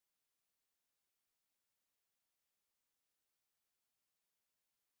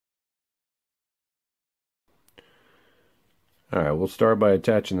Alright, we'll start by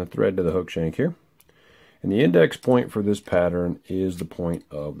attaching the thread to the hook shank here. And the index point for this pattern is the point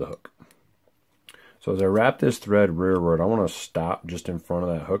of the hook. So as I wrap this thread rearward, I want to stop just in front of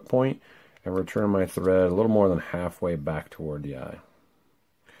that hook point and return my thread a little more than halfway back toward the eye.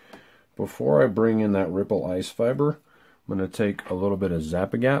 Before I bring in that ripple ice fiber, I'm going to take a little bit of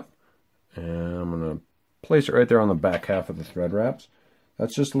Zap-A-Gap and I'm going to place it right there on the back half of the thread wraps.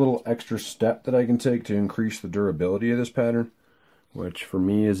 That's just a little extra step that I can take to increase the durability of this pattern, which for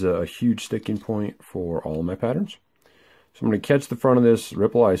me is a huge sticking point for all of my patterns. So I'm going to catch the front of this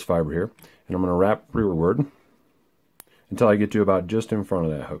ripple ice fiber here, and I'm going to wrap rearward until I get to about just in front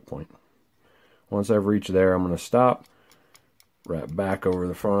of that hook point. Once I've reached there, I'm going to stop, wrap back over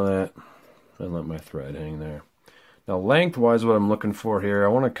the front of that, and let my thread hang there. Now lengthwise, what I'm looking for here, I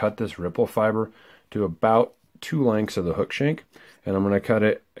want to cut this ripple fiber to about 2 lengths of the hook shank, and I'm going to cut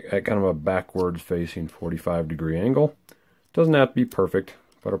it at kind of a backwards facing 45-degree angle. Doesn't have to be perfect,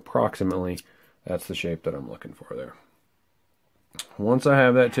 but approximately that's the shape that I'm looking for there. Once I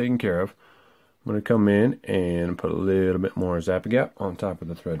have that taken care of, I'm going to come in and put a little bit more Zap-A-Gap on top of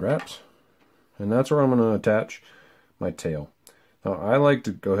the thread wraps, and that's where I'm going to attach my tail. Now I like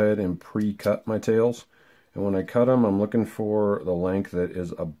to go ahead and pre-cut my tails, and when I cut them, I'm looking for the length that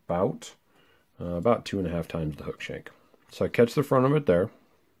is about 2.5 times the hook shank. So I catch the front of it there,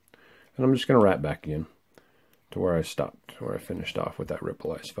 and I'm just going to wrap back again to where I stopped, where I finished off with that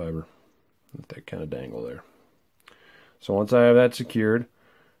ripple ice fiber, with that kind of dangle there. So once I have that secured,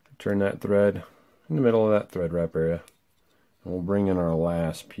 I turn that thread in the middle of that thread wrap area, and we'll bring in our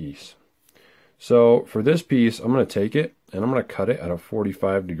last piece. So for this piece, I'm going to take it and I'm going to cut it at a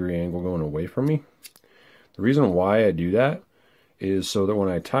 45-degree angle going away from me. The reason why I do that is so that when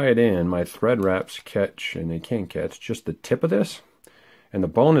I tie it in, my thread wraps catch, and they can catch, just the tip of this. And the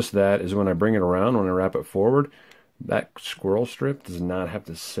bonus of that is when I bring it around, when I wrap it forward, that squirrel strip does not have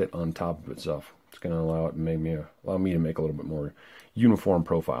to sit on top of itself. It's going to allow me to make a little bit more uniform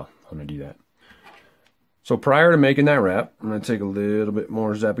profile when I do that. So prior to making that wrap, I'm going to take a little bit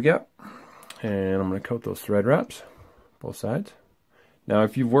more Zap-A-Gap, and I'm going to coat those thread wraps, both sides. Now,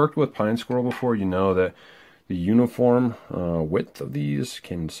 if you've worked with pine squirrel before, you know that the uniform width of these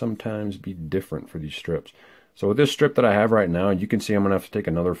can sometimes be different for these strips. So with this strip that I have right now, you can see I'm going to have to take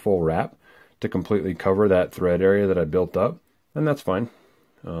another full wrap to completely cover that thread area that I built up, and that's fine.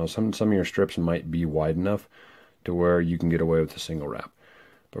 Some of your strips might be wide enough to where you can get away with a single wrap.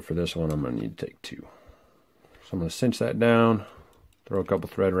 But for this one, I'm going to need to take 2. So I'm going to cinch that down, throw a couple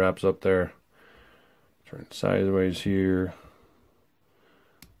thread wraps up there, turn it sideways here,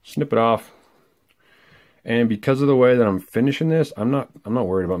 snip it off. And because of the way that I'm finishing this, I'm not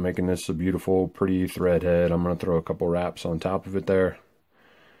worried about making this a beautiful, pretty thread head. I'm going to throw a couple wraps on top of it there,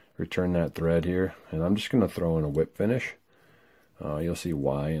 return that thread here, and I'm just going to throw in a whip finish. You'll see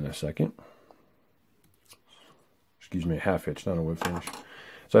why in a second. Excuse me, a half hitch, not a whip finish.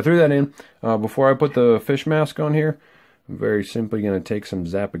 So I threw that in. Before I put the fish mask on here, I'm very simply going to take some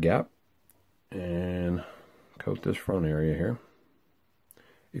Zap-A-Gap and coat this front area here.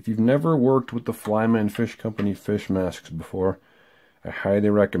 If you've never worked with the Flyman Fish Company fish masks before, I highly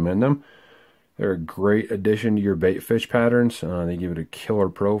recommend them. They're a great addition to your bait fish patterns. They give it a killer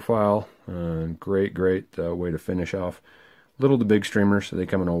profile. Great way to finish off little to big streamers. So they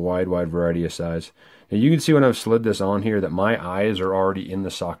come in a wide variety of size. Now you can see when I've slid this on here that my eyes are already in the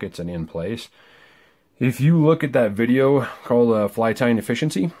sockets and in place. If you look at that video called Fly Tying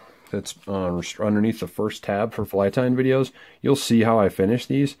Efficiency, that's underneath the first tab for fly tying videos, you'll see how I finish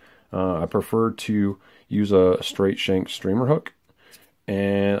these. I prefer to use a straight shank streamer hook,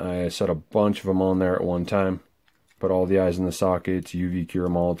 and I set a bunch of them on there at one time, put all the eyes in the sockets, UV cure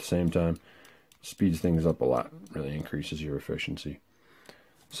them all at the same time. Speeds things up a lot, really increases your efficiency.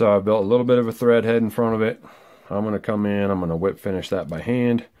 So I built a little bit of a thread head in front of it. I'm going to come in, I'm going to whip finish that by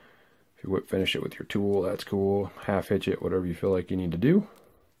hand. If you whip finish it with your tool, that's cool. Half hitch it, whatever you feel like you need to do.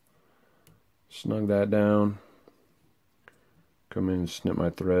 Snug that down, come in and snip my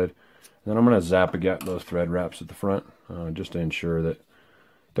thread, and then I'm going to Zap-A-Gap those thread wraps at the front just to ensure that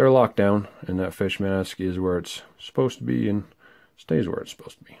they're locked down and that fish mask is where it's supposed to be and stays where it's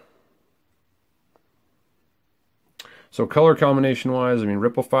supposed to be. So color combination wise, I mean,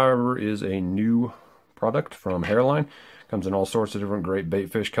 Ripple Fiber is a new product from Hairline. Comes in all sorts of different great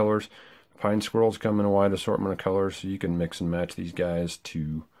bait fish colors. Pine squirrels come in a wide assortment of colors, so you can mix and match these guys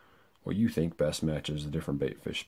to what you think best matches the different bait fish